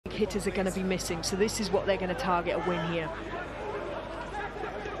hitters are going to be missing. So this is what they're going to target, a win here.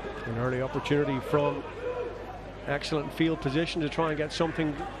 An early opportunity from excellent field position to try and get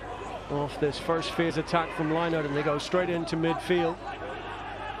something off this first phase attack from line-out, and they go straight into midfield.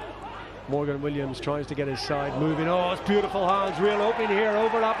 Morgan-Williams tries to get his side moving. Oh, it's beautiful hands, real opening here,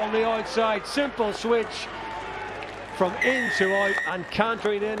 overlap on the outside, simple switch from in to out, and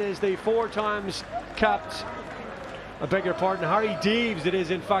cantering in is the 4 times capped, I beg your pardon, Harri Deaves. It is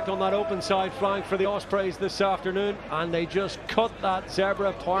in fact on that open side flank for the Ospreys this afternoon, and they just cut that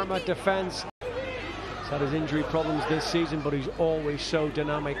Zebre Parma defence. He's had his injury problems this season, but he's always so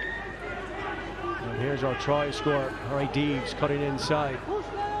dynamic. And here's our try scorer, Harri Deaves, cutting inside.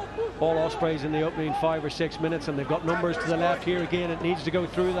 All Ospreys in the opening 5 or 6 minutes, and they've got numbers to the left here again. It needs to go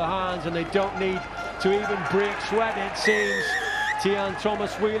through the hands, and they don't need to even break sweat, it seems. Tiaan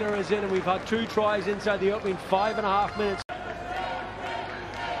Thomas-Wheeler is in, and we've had 2 tries inside the opening 5.5 minutes.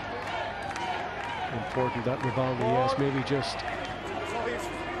 Important that Rivaldi, yes, maybe just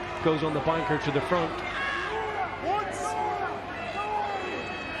goes on the banker to the front.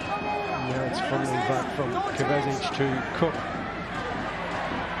 Now it's funneling back from Kovacic to Cook.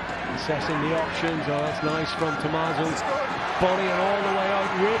 Assessing the options. Oh, that's nice from Tommaso. Body and all the way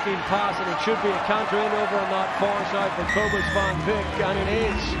out, raking pass, and it should be a counter in over on that far side for Jacobus van Wyk, and it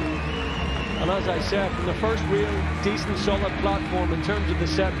is. And as I said, from the first real decent solid platform in terms of the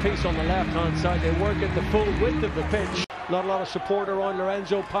set piece on the left hand side, they work at the full width of the pitch. Not a lot of support around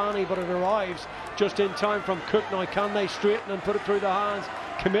Lorenzo Pani, but it arrives just in time from Cook. Now can they straighten and put it through the hands,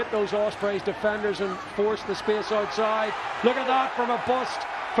 commit those Ospreys defenders and force the space outside? Look at that from a bust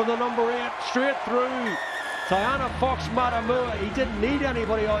from the number 8, straight through. Taina Fox-Matamua, he didn't need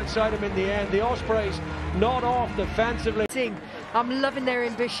anybody outside him in the end. The Ospreys not off defensively. I'm loving their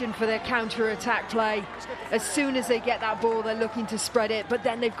ambition for their counter-attack play. As soon as they get that ball, they're looking to spread it, but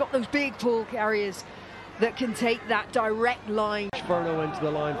then they've got those big ball carriers that can take that direct line. Furno into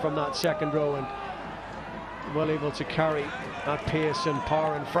the line from that second row, and well able to carry that pace and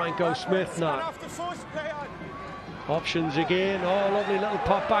power. And Franco Smith now. Options again. Oh, lovely little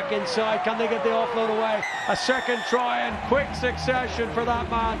pop back inside. Can they get the offload away? A second try in quick succession for that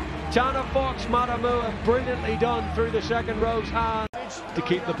man. Taina Fox-Matamua, brilliantly done through the second row's hand to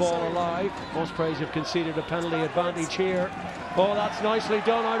keep the ball alive. Ospreys have conceded a penalty advantage here. Oh, that's nicely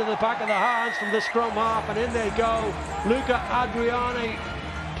done out of the back of the hands from the scrum half, and in they go. Luca Andreani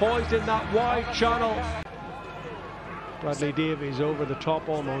poised in that wide channel. Bradley Davies over the top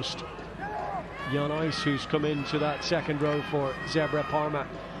almost. Jan Ice, who's come into that second row for Zebre Parma.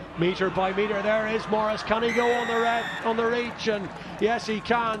 Metre by metre, there is Morris. Can he go on the reach? And yes, he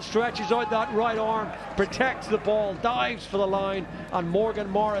can. Stretches out that right arm, protects the ball, dives for the line, and Morgan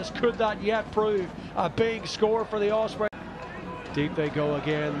Morris, could that yet prove a big score for the Ospreys? Deep they go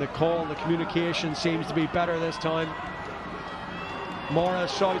again. The call, the communication seems to be better this time.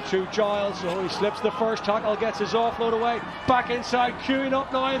 Morris out to Giles. Oh, he slips the first tackle, gets his offload away. Back inside, queuing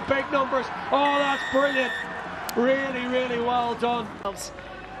up now in big numbers. Oh, that's brilliant. Really, really well done. Well,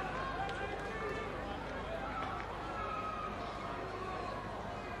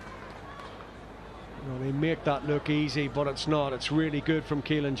 they make that look easy, but it's not. It's really good from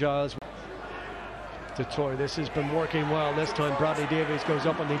Keelan Giles. To Toy, this has been working well. This time Bradley Davies goes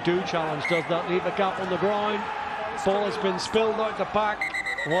up, and they do challenge. Does that leave a gap on the ground? Ball has been spilled out the back.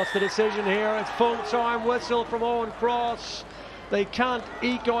 What's the decision here? It's full-time whistle from Owen Cross. They can't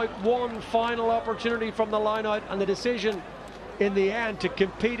eke out one final opportunity from the line-out, and the decision in the end to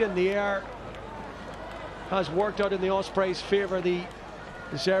compete in the air has worked out in the Ospreys' favour. The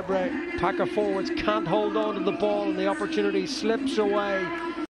Zebre packer forwards can't hold on to the ball, and the opportunity slips away.